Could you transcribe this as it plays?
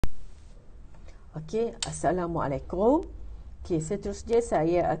Okey, Assalamualaikum. Okey, seterusnya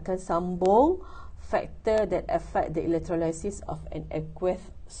saya akan sambung factor that affect the electrolysis of an aqueous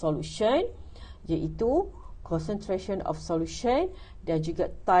solution, iaitu concentration of solution dan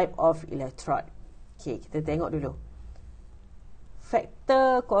juga type of electrode. Okey, kita tengok dulu.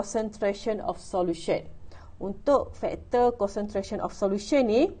 Factor concentration of solution. Untuk factor concentration of solution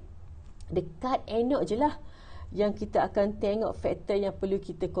ni, dekat anode je lah yang kita akan tengok faktor yang perlu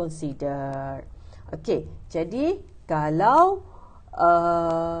kita consider. Okey, jadi kalau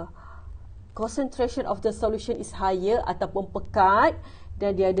concentration of the solution is higher ataupun pekat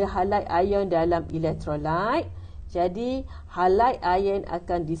dan dia ada halide ion dalam electrolyte, jadi halide ion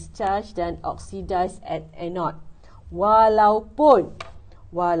akan discharge dan oxidize at anode. Walaupun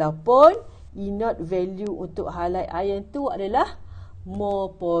inert value untuk halide ion tu adalah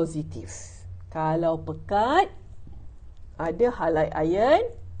more positif. Kalau pekat ada halide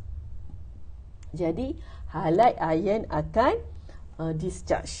ion, jadi halide ion akan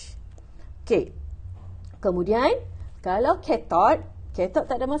discharge. Okey. Kemudian kalau cathode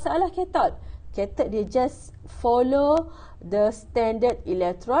tak ada masalah cathode. Cathode dia just follow the standard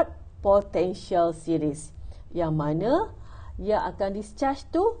electrode potential series. Yang mana yang akan discharge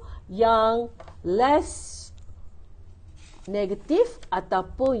tu yang less negatif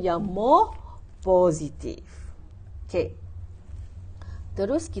ataupun yang more positif. Okey.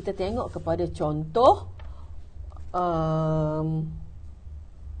 Terus kita tengok kepada contoh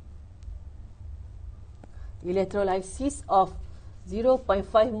electrolysis of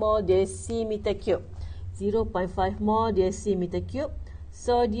 0.5 mol decimeter cube. 0.5 mol decimeter cube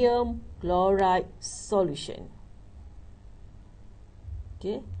sodium chloride solution.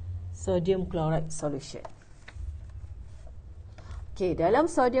 Okay, sodium chloride solution. Okay,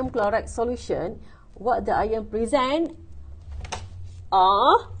 dalam sodium chloride solution, what the ion present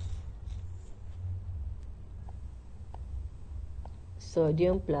are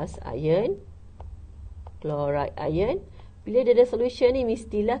sodium plus ion, chloride ion. Bila dia ada solution ni,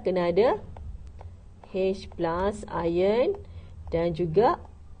 mestilah kena ada H plus ion dan juga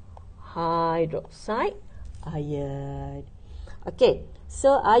hydroxide ion. Okay,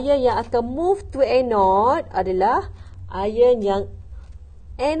 so ion yang akan move to anode adalah ion yang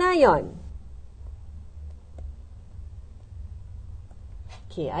anion.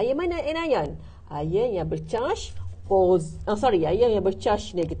 Okay, ion mana anion? Ion yang bercharge ion yang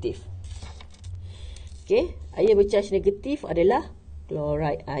bercharge negatif. Okay, ion bercharge negatif adalah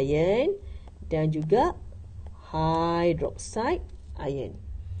chloride ion dan juga hydroxide ion.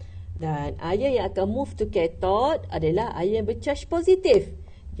 Dan ion yang akan move to cathode adalah ion bercharge positif,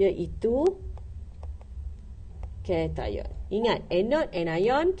 iaitu cation. Ingat, anode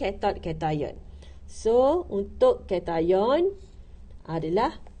anion, cathode cation. So, untuk cation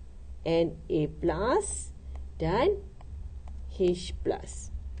adalah Na plus dan H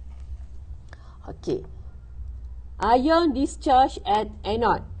plus. Okey. Ion discharge at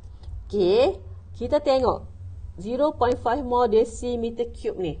anode. Okey, kita tengok 0.5 mol decimeter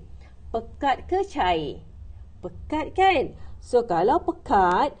cube ni. Pekat ke cair? Pekat kan? So kalau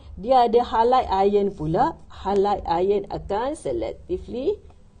pekat, dia ada halide ion pula. Halide ion akan selectively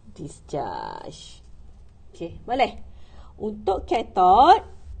discharge. Okey, boleh. Untuk cathode,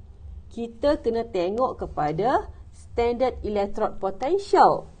 kita kena tengok kepada standard electrode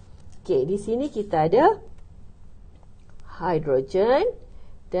potential. Okey, di sini kita ada hidrogen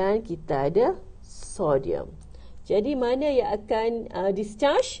dan kita ada sodium. Jadi mana yang akan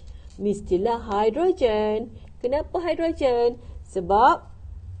discharge? Mestilah hidrogen. Kenapa hidrogen? Sebab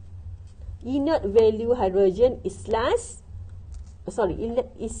inert value hydrogen is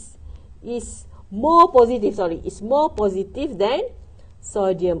more positive than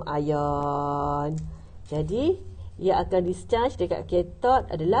sodium ion. Jadi yang akan discharge dekat cathode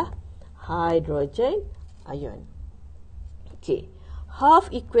adalah hydrogen ion. Okey,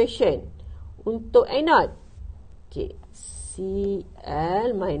 half equation untuk anode. Okey,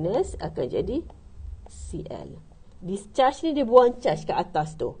 Cl minus akan jadi Cl. Discharge ni dia buang charge ke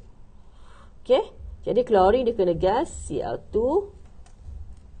atas tu. Okey, jadi chlorine dia kena gas Cl2.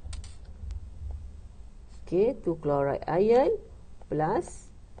 Okey, 2 chloride ion plus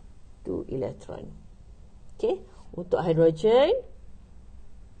 2 electron. Okey, untuk hidrogen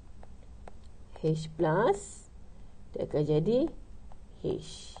H plus dia akan jadi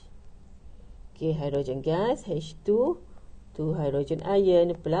H. Okey, hidrogen gas H2, 2 hydrogen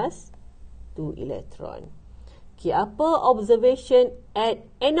ion plus 2 electron. Okey, apa observation at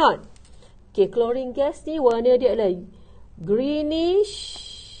anode? Okey, chlorine gas ni warna dia adalah greenish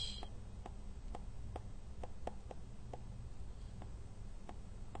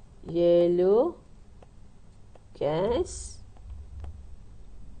yellow gas,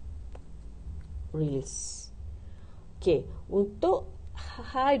 release. Okey, untuk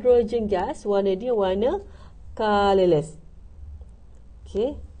hydrogen gas, warna dia warna colorless.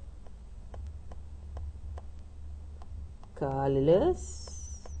 Okey. Colorless,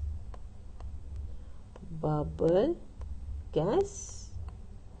 bubble gas,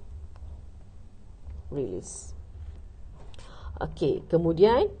 release. Okey,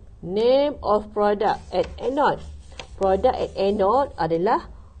 kemudian name of product at anode. Product at anode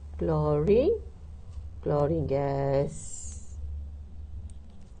adalah chlorine gas.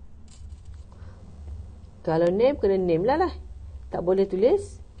 Kalau name kena name lah. Tak boleh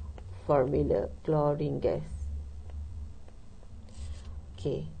tulis formula chlorine gas.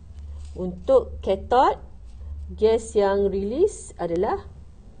 Okey. Untuk cathode, gas yang release adalah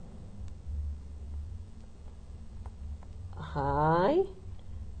hydrogen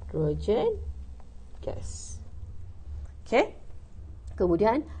gas. Okay.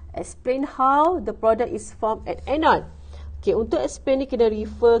 Kemudian explain how the product is formed at anode. Okay, untuk explain ni kena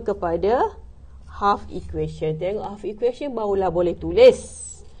refer kepada half equation. Tengok half equation barulah boleh tulis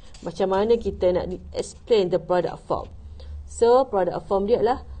macam mana kita nak explain the product form. So product form dia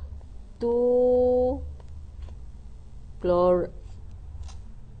adalah 2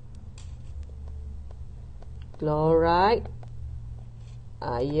 chloride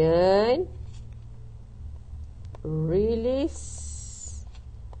ion release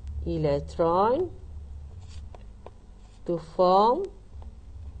electron to form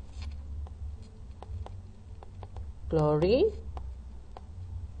chlorine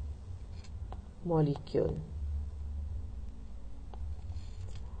molecule.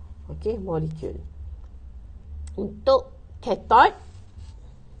 Okey, molecule. Untuk cathode,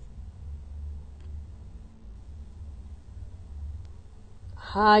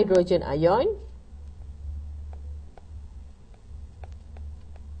 hydrogen ion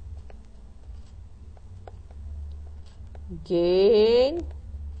gain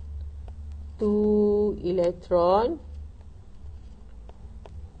 2 electron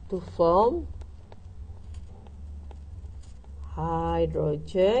to form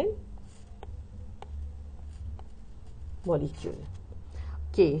hydrogen molecule.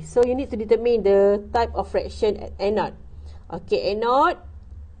 Okay, so you need to determine the type of reaction at anode. Okay, anode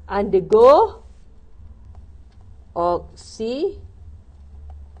undergo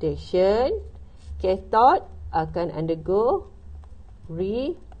oxidation. Cathode akan undergo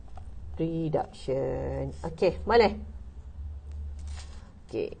reduction. Okay, boleh?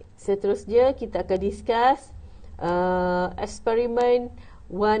 Okay, seterusnya kita akan discuss eksperimen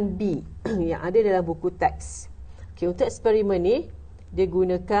 1B yang ada dalam buku teks. Okay, untuk eksperimen ni dia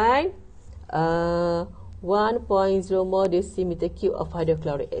gunakan 1.0 mol decimeter cube of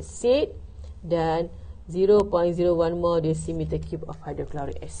hydrochloric acid dan 0.01 mol decimeter cube of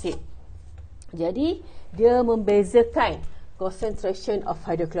hydrochloric acid. Jadi dia membezakan concentration of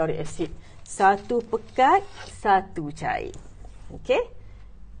hydrochloric acid. Satu pekat, satu cair. Okey.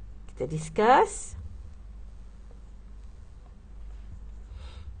 Kita discuss.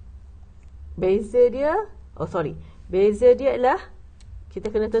 Beza dia adalah kita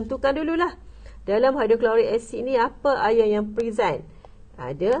kena tentukan dululah. Dalam hydrochloric acid ni apa ion yang present?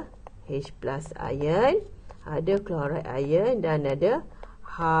 Ada H+ ion, ada chloride ion dan ada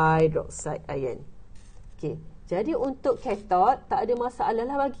hydroxide ion. Okey. Jadi untuk cathode tak ada masalah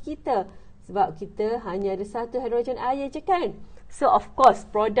lah bagi kita sebab kita hanya ada satu hydrogen ion je kan. So of course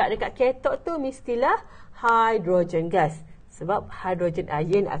produk dekat cathode tu mestilah hydrogen gas sebab hydrogen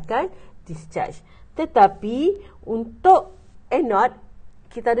ion akan discharge. Tetapi untuk anode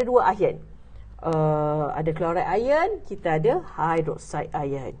kita ada dua ion. Ada chloride ion, kita ada hydroxide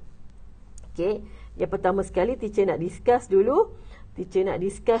ion. Okey, yang pertama sekali teacher nak discuss dulu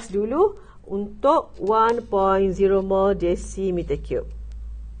untuk 1.0 mol decimeter cube.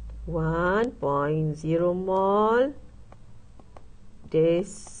 1.0 mol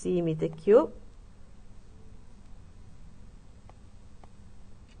decimeter cube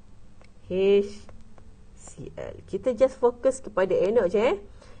HCl. Kita just fokus kepada anode je.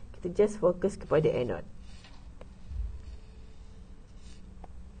 Kita just fokus kepada anode.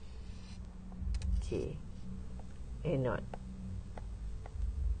 Okay, anode.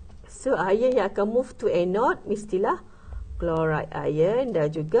 So ion yang akan move to anode mestilah chloride ion dan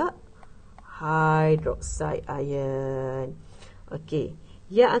juga hydroxide ion. Okey,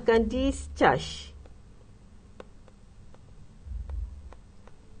 yang akan discharge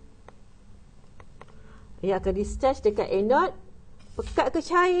dekat anode pekat ke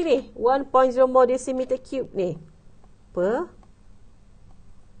cair ni? 1.0 mol decimeter cube ni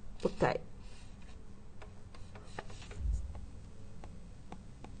pekat.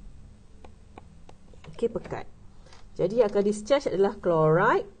 Okey, pekat. Jadi yang akan discharge adalah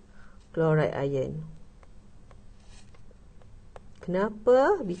chloride ion.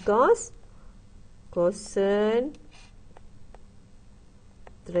 Kenapa? Because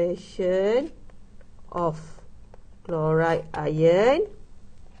concentration of chloride ion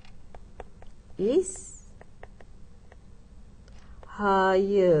is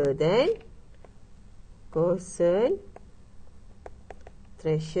higher than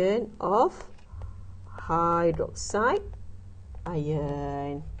concentration of hydroxide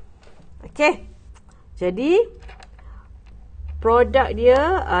ion. Okey. Jadi produk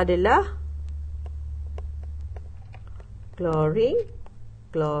dia adalah chlorine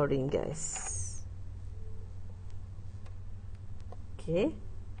gas. Okey.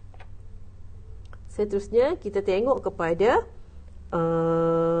 Seterusnya kita tengok kepada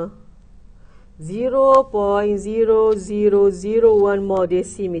 0.0001 mol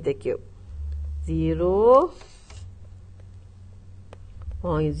decimeter cube.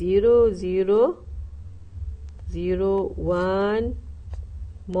 0.0001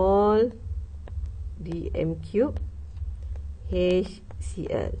 mol dm cube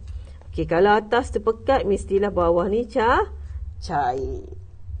HCl. Okey, kalau atas tu pekat, mestilah bawah ni cair.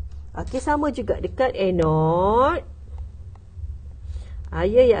 Okey, sama juga dekat anode.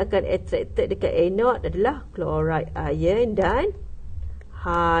 Ion yang akan attracted dekat anode adalah chloride ion dan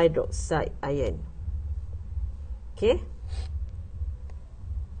hydroxide ion. Okey.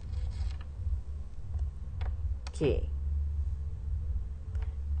 Okey.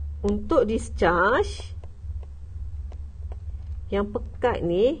 Untuk discharge yang pekat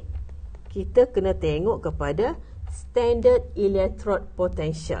ni, kita kena tengok kepada standard electrode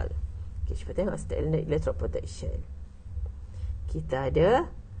potential. Okey, cuba tengok standard electrode potential. Kita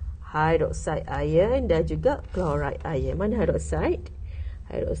ada hydroxide ion dan juga chloride ion. Mana hydroxide?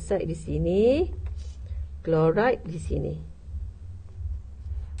 Hydroxide di sini, chloride di sini.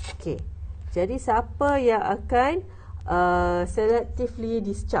 Okey. Jadi siapa yang akan selectively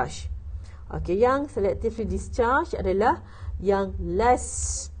discharge? Okey, yang selectively discharge adalah yang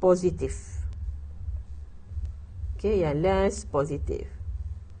less positif. Okey, yang less positif.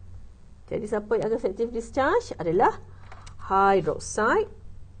 Jadi siapa yang akan selectively discharge adalah hydroxide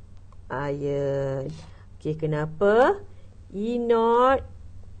ion. Okey, kenapa? E0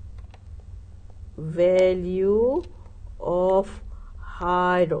 value of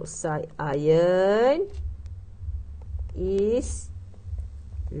hydroxide ion is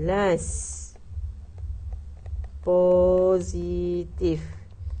less positive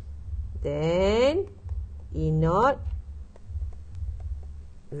than E0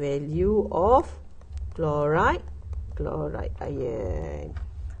 value of chloride ion.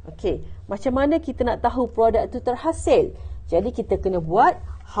 Okey, macam mana kita nak tahu produk tu terhasil? Jadi kita kena buat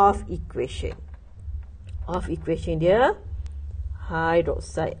half equation. Half equation dia,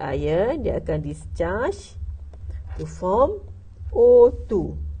 hydroxide ion dia akan discharge to form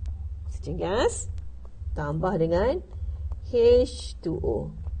O2, oksigen gas, tambah dengan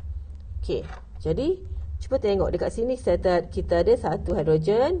H2O. Okey, jadi cuba tengok dekat sini kita ada satu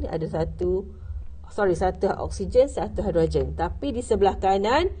hidrogen, satu oksigen, satu hidrogen. Tapi di sebelah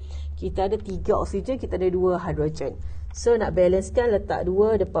kanan kita ada 3 oksigen, kita ada 2 hidrogen. So nak balancekan, letak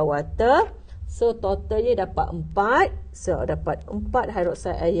 2 depan water. So totalnya dapat 4. So dapat 4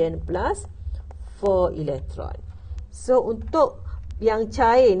 hydroxide ion plus 4 electron. So untuk yang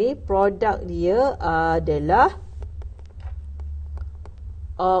cair ni, produk dia adalah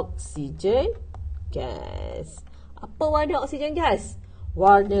oksigen gas. Apa warna oksigen gas?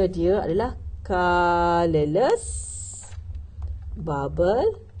 Warna dia adalah colorless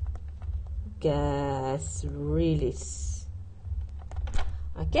bubble gas release.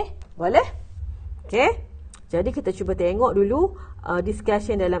 Okey, boleh? Okey. Jadi kita cuba tengok dulu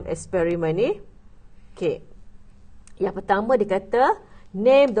discussion dalam eksperimen ni. Okey. Yang pertama dia kata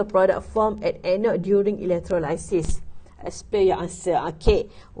name the product formed at anode during electrolysis. Explain your answer.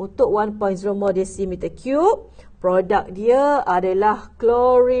 Okey. Untuk 1.0 mol decimeter cube, produk dia adalah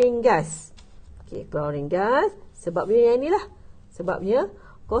chlorine gas. Okey, chlorine gas. Sebabnya yang inilah. Sebabnya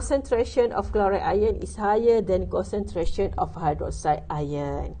concentration of chloride ion is higher than concentration of hydroxide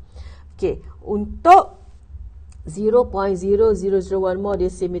ion. Okey, untuk 0.0001 mol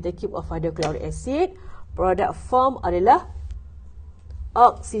decimeter cube of hydrochloric acid, produk form adalah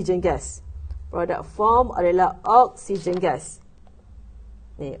oksigen gas. Produk form adalah oksigen gas.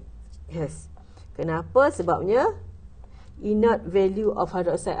 Ni, yes. Kenapa? Sebabnya inert value of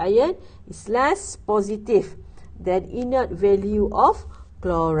hydroxide ion is less positive than inert value of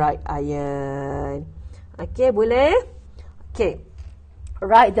chloride ion. Okey, boleh? Okey.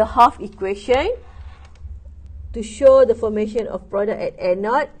 Write the half equation to show the formation of product at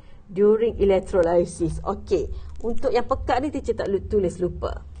anode during electrolysis. Okey, untuk yang pekat ni teacher tak tulis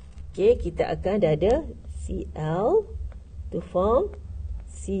lupa. Okey, kita akan ada Cl to form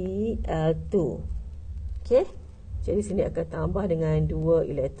Cl2. Okey, jadi sini akan tambah dengan 2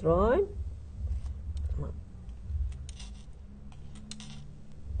 elektron.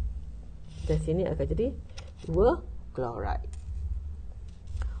 Dan sini akan jadi 2 chloride.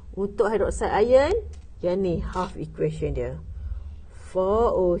 Untuk hydroxide ion, yang ni half equation dia.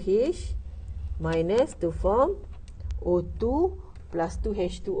 4OH minus to form O2 plus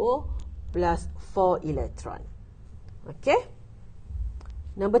 2H2O plus 4 electron. Okay.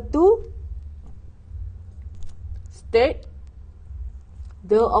 Number 2, state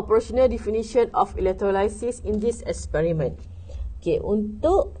the operational definition of electrolysis in this experiment. Okay,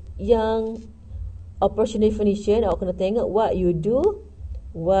 untuk yang operational definition, awak kena tengok what you do,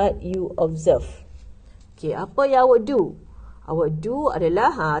 what you observe. Okay, apa yang awak do? Awak do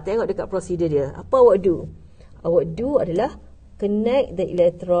adalah, tengok dekat prosedur dia. Apa awak do? Awak do adalah connect the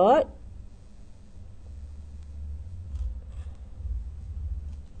electrode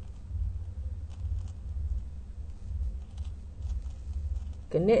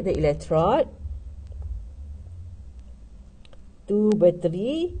to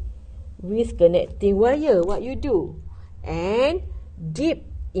battery with connecting wire. What you do? And dip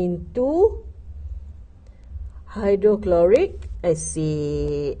into hydrochloric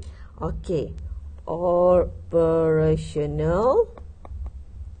acid. Okay. Operational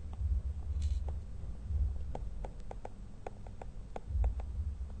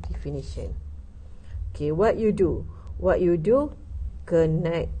definition. Okay, what you do? What you do?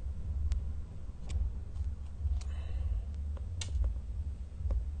 Connect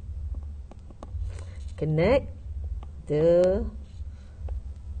the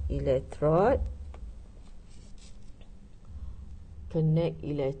electrode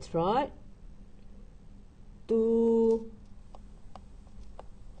to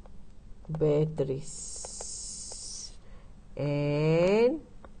batteries and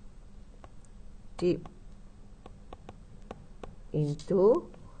dip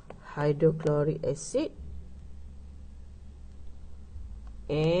into hydrochloric acid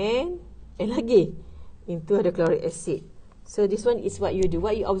and lagi into hydrochloric acid. So this one is what you do.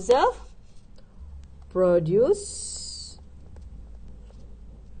 What you observe? Produce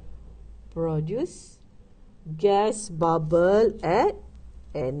gas bubble at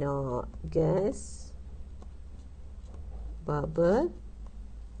anode. Gas bubble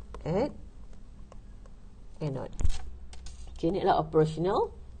at anode. Okay, ini adalah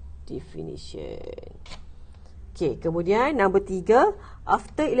operational definition. Okay, kemudian number 3,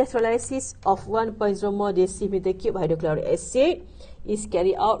 after electrolysis of 1.0 mol decimeter cube hydrochloric acid is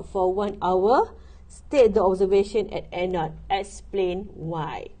carried out for 1 hour, state the observation at anode. Explain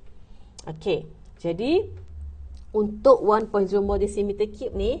why. Okay, jadi untuk 1.0 mol decimeter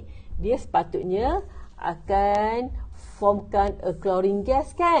cube ni, dia sepatutnya akan formkan a chlorine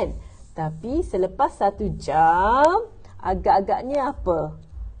gas kan? Tapi selepas 1 jam, agak-agaknya apa?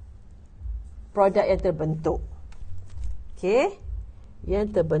 Produk yang terbentuk. Okey, yang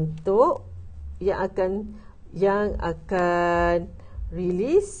terbentuk yang akan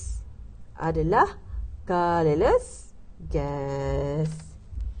release adalah colorless gas.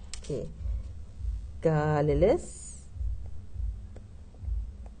 Okey. Colorless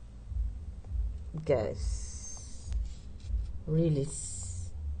gas release.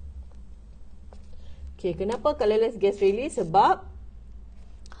 Okey, kenapa colorless gas release? Sebab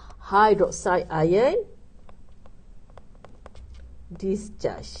hydroxide ion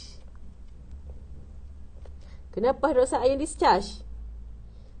discharge. Kenapa hydroxide ion discharge?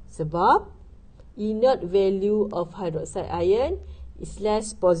 Sebab inert value of hydroxide ion is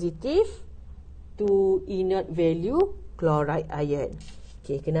less positive to inert value chloride ion.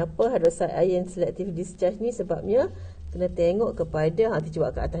 Okey, kenapa hydroxide ion selective discharge ni? Sebabnya kena tengok kepada, nanti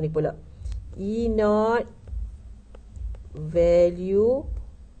cuba kat atas ni pula. Inert value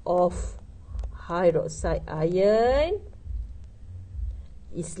of hydroxide ion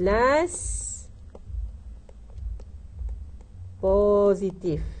is less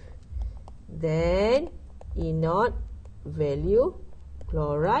positive than inert value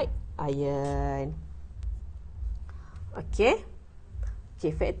chloride ion. Okey.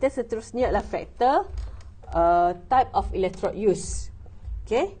 Okey, faktor seterusnya adalah faktor type of electrode use.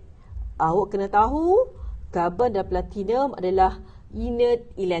 Okey. Awak kena tahu karbon dan platinum adalah inert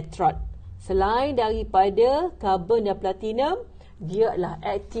electrode. Selain daripada karbon dan platinum, dia adalah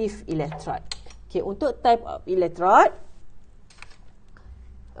active electrode. Okey, untuk type of electrode,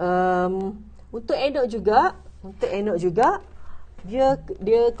 untuk anode juga Untuk anode juga,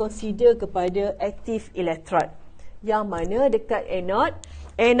 dia consider kepada active electrode. Yang mana dekat anode,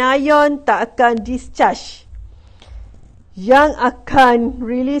 anion tak akan discharge. Yang akan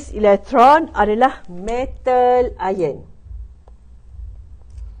release elektron adalah metal ion.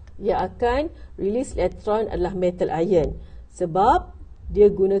 Yang akan release elektron adalah metal ion. Sebab dia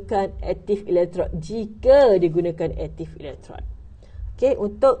gunakan active electrode. Jika dia gunakan active electrode. Okey,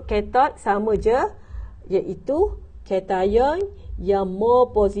 untuk cathode sama je, iaitu cation yang more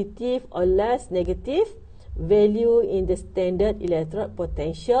positive or less negative value in the standard electrode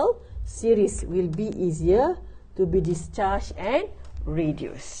potential series will be easier to be discharged and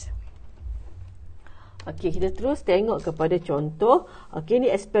reduced. Okey, kita terus tengok kepada contoh. Okey, ni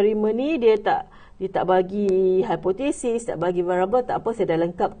eksperimen ni dia tak bagi hipotesis, tak bagi variable, tak apa, saya dah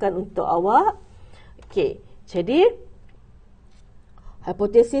lengkapkan untuk awak. Okey, jadi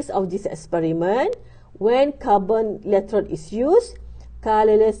hypothesis of this experiment, when carbon electrode is used,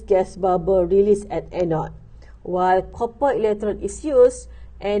 colorless gas bubble released at anode. While copper electrode is used,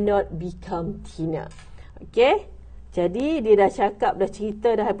 anode become thinner. Okey, jadi dia dah cakap, dah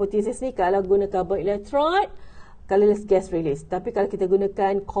cerita dah hipotesis ni, kalau guna carbon electrode, colorless gas release. Tapi kalau kita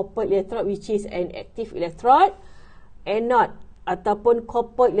gunakan copper electrode, which is an active electrode, anode ataupun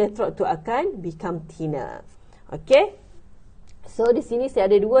copper electrode tu akan become thinner. Okey, so di sini saya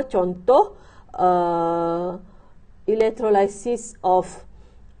ada dua contoh electrolysis of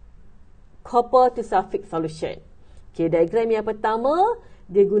copper to sulfate solution. Okey, diagram yang pertama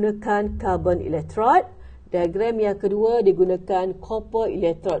dia gunakan carbon electrode. Diagram yang kedua dia gunakan copper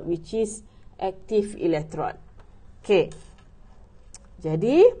electrode, which is active electrode. Okey,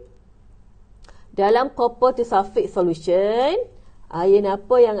 jadi dalam copper to sulfate solution, ion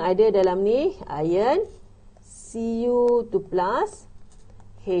apa yang ada dalam ni? Ion Cu2+,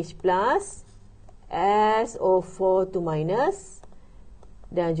 H+, SO4 minus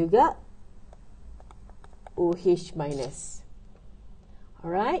dan juga OH minus.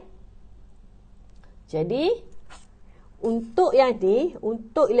 Alright. Jadi untuk yang ni,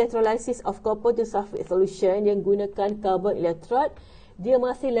 untuk electrolysis of copper to sulfate solution yang gunakan carbon electrode, dia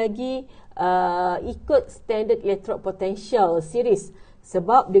masih lagi ikut standard electrode potential series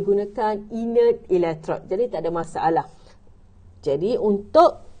sebab dia gunakan inert electrode. Jadi tak ada masalah. Jadi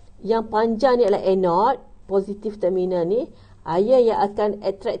untuk yang panjang ni adalah anode, positive terminal ni, ion yang akan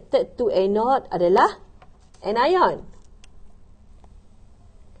attracted to anode adalah anion.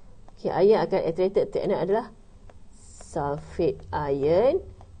 Okay, ion akan attracted to anode adalah sulfate ion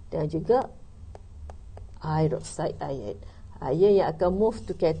dan juga hydroxide ion. Ion yang akan move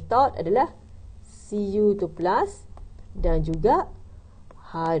to cathode adalah Cu2+ dan juga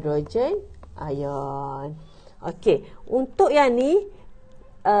hydrogen ion. Okey, untuk yang ni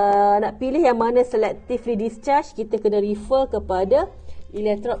nak pilih yang mana selectively discharge, kita kena refer kepada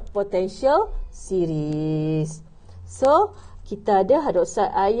electrode potential series. So, kita ada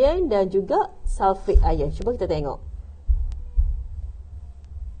hydroxide ion dan juga sulfate ion. Cuba kita tengok.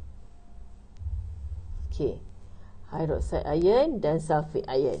 Okey, hydroxide ion dan sulfate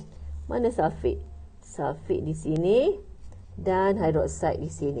ion. Mana sulfate? Sulfate di sini dan hydroxide di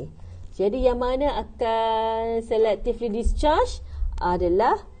sini. Jadi yang mana akan selectively discharge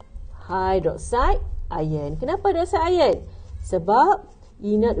adalah hydroxide ion. Kenapa hydroxide ion? Sebab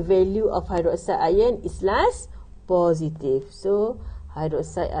inert value of hydroxide ion is less positive. So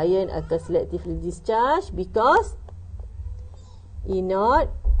hydroxide ion akan selectively discharge because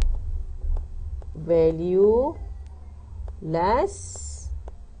inert value less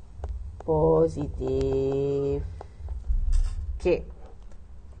positive. Okay.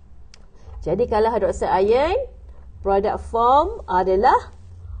 Jadi kalau hydroxide ion, product form adalah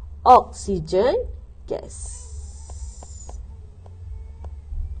oxygen gas.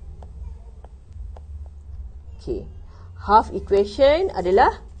 Okay. Half equation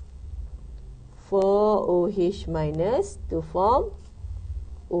adalah 4OH minus to form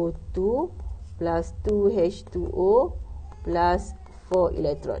O2 plus 2H2O plus 4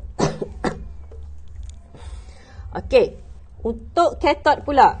 electron. Okey, untuk cathode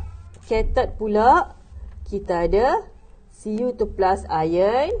pula. Cathode pula kita ada Cu2 plus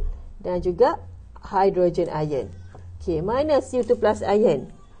ion dan juga hydrogen ion. Okey, mana Cu2 plus ion?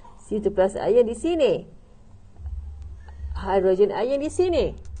 Cu2 plus ion di sini. Hydrogen ion di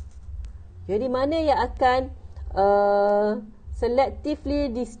sini. Jadi mana yang akan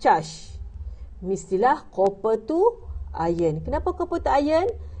selectively discharge? Mestilah copper to ion. Kenapa copper to ion?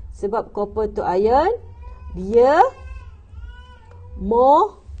 Sebab copper to ion dia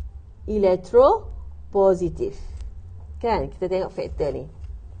more electropositive. Kan? Kita tengok faktor ni.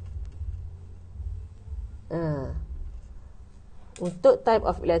 Untuk type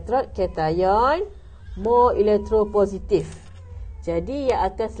of electrode, cation more electropositive. Jadi yang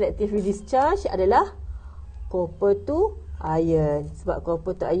akan selectively discharge adalah copper to iron. Sebab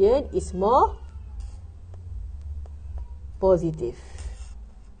copper to iron is more positive.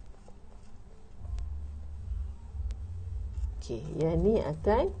 Okey, yang ni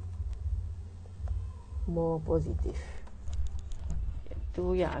akan more positive.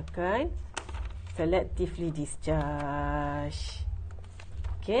 Itu yang akan selectively discharge.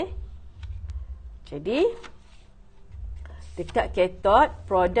 Okey. Jadi dekat cathode,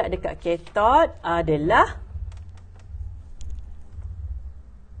 produk dekat cathode adalah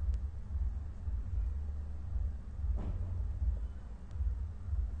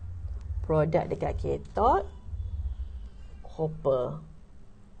copper.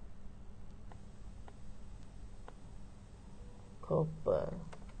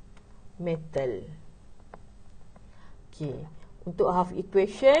 Metal. Okey. Untuk half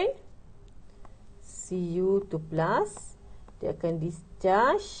equation Cu2 plus, dia akan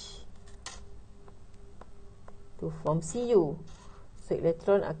discharge to form Cu. So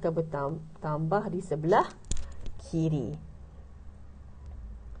elektron akan bertambah di sebelah kiri.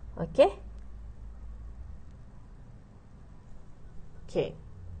 Okey. Okey.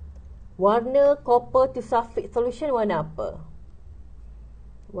 Warna copper to sulfate solution warna apa?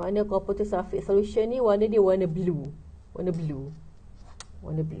 Warna copper to sulfate solution ni warna dia warna blue. Warna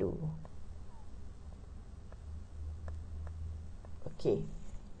blue. Okey.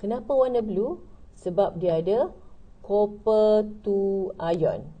 Kenapa warna blue? Sebab dia ada copper to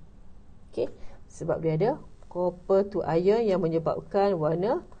ion. Okey. Sebab dia ada copper to ion yang menyebabkan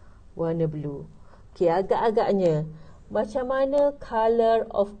warna blue. Okey, agak-agaknya macam mana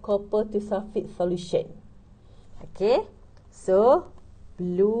color of copper to sulfate solution? Okey. So,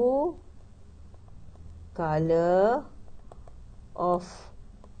 blue color of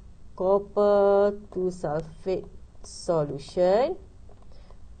copper to sulfate solution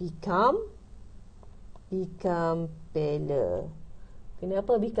become paler.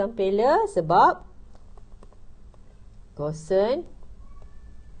 Kenapa become paler? Sebab concentration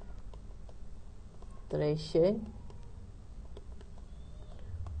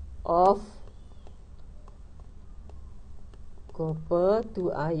of copper to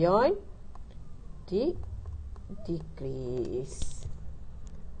ion decrease.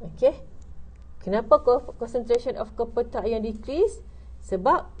 Okey. Kenapa concentration of copper to ion decrease?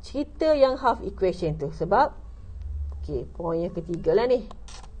 Sebab cerita yang half equation tu. Sebab okey, point yang ketiga lah ni.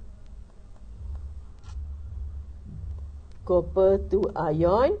 Copper to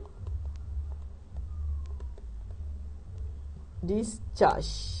ion discharge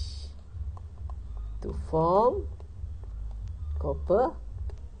to form copper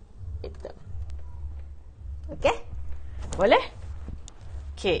atom. Okey? Boleh?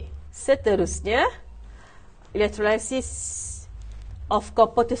 Okey. Seterusnya, electrolysis of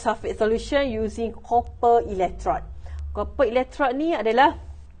copper to sulfate solution using copper electrode. Copper electrode ni adalah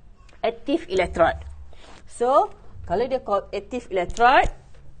active electrode. So, kalau dia active electrode,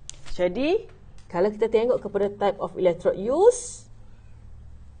 jadi kalau kita tengok kepada type of electrode use,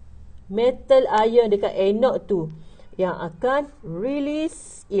 metal ion dekat anode tu yang akan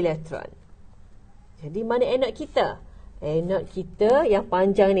release elektron. Jadi mana anode kita? Anode kita yang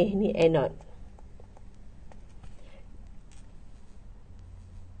panjang ni anode.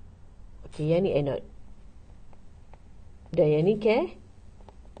 Okey, yang ni anode. Dan yang ni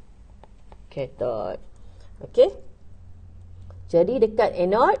cathode. Okey. Jadi dekat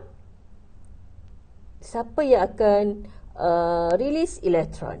anode, siapa yang akan release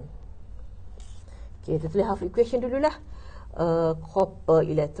elektron? Okey, kita tulis half equation dululah. Copper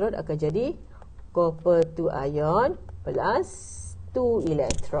electrode akan jadi copper to ion plus 2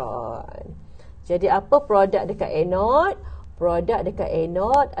 electron. Jadi apa produk dekat anode? Produk dekat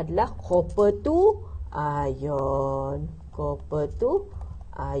anode adalah copper to ion. Copper to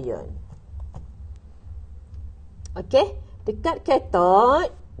ion. Okey, dekat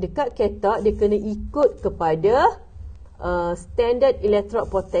cathode dia kena ikut kepada standard electrode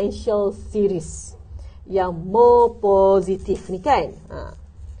potential series yang more positif ni kan.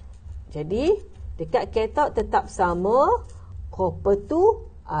 Jadi dekat cathode tetap sama copper to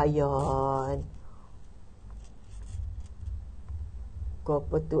ion.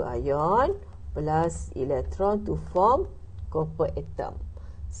 Copper to ion plus electron to form copper atom.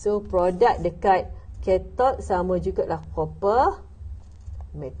 So produk dekat cathode sama jugalah copper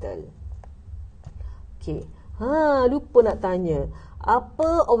metal. Okey. Lupa nak tanya.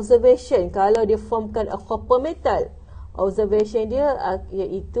 Apa observation kalau dia formkan a copper metal? Observation dia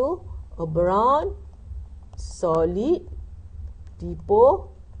iaitu a brown solid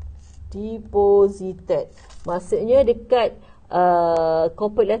deposited. Maksudnya dekat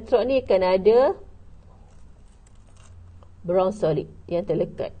copper electrode ni akan ada brown solid yang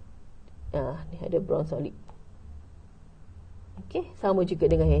terlekat. Ni ada brown solid. Okey, sama juga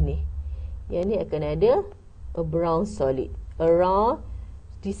dengan yang ni. Yang ni akan ada a brown solid around,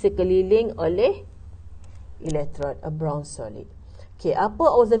 di sekeliling oleh electrode, a brown solid. Okey, apa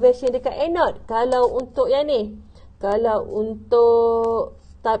observation dekat anode? Kalau untuk yang ni, kalau untuk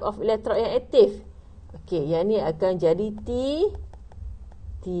type of electrode yang aktif, okey, yang ni akan jadi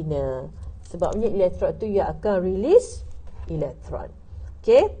thinner. Sebabnya electrode tu yang akan release electron.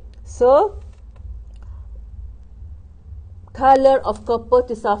 Okey, so color of copper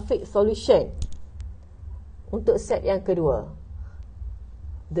to sulfate solution untuk set yang kedua.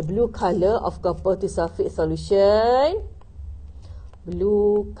 The blue color of copper to sulfate solution.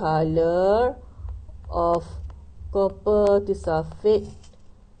 Blue color of copper to sulfate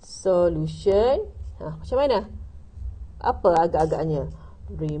solution. Macam mana? Apa agak-agaknya?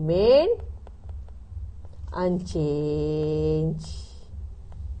 Remain unchanged.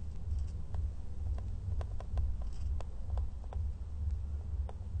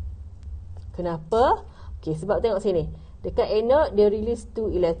 Kenapa? Okey, sebab tengok sini. Dekat anode dia release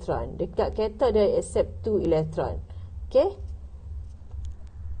 2 electron. Dekat cathode dia accept 2 electron. Okey.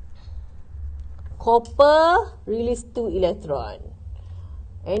 Copper release 2 electron.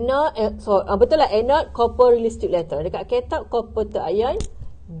 Anode betul lah, anode copper release 2 electron. Dekat cathode copper to ion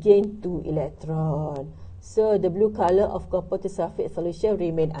gain 2 electron. So the blue color of copper to sulfate solution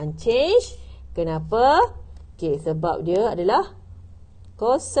remain unchanged. Kenapa? Okey, sebab dia adalah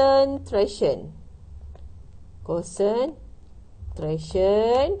concentration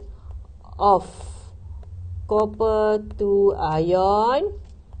of copper to ion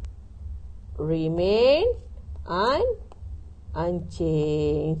remain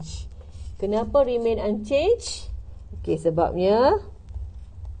unchanged. Kenapa remain unchanged? Okey, sebabnya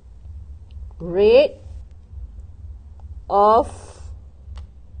rate of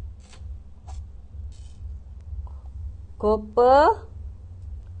copper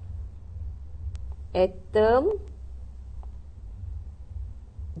atom,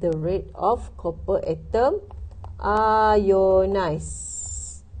 the rate of copper atom ionize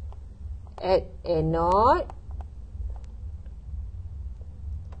at anode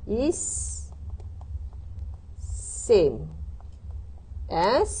is same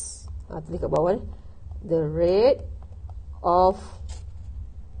as, tulis kat bawah, the rate of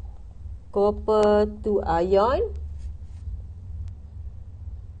copper to ion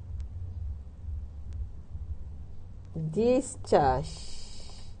discharge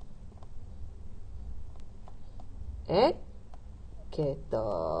at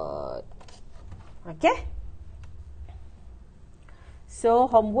cathode. Okay? So,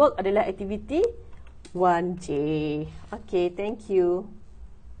 homework adalah activity 1J. Okay, thank you.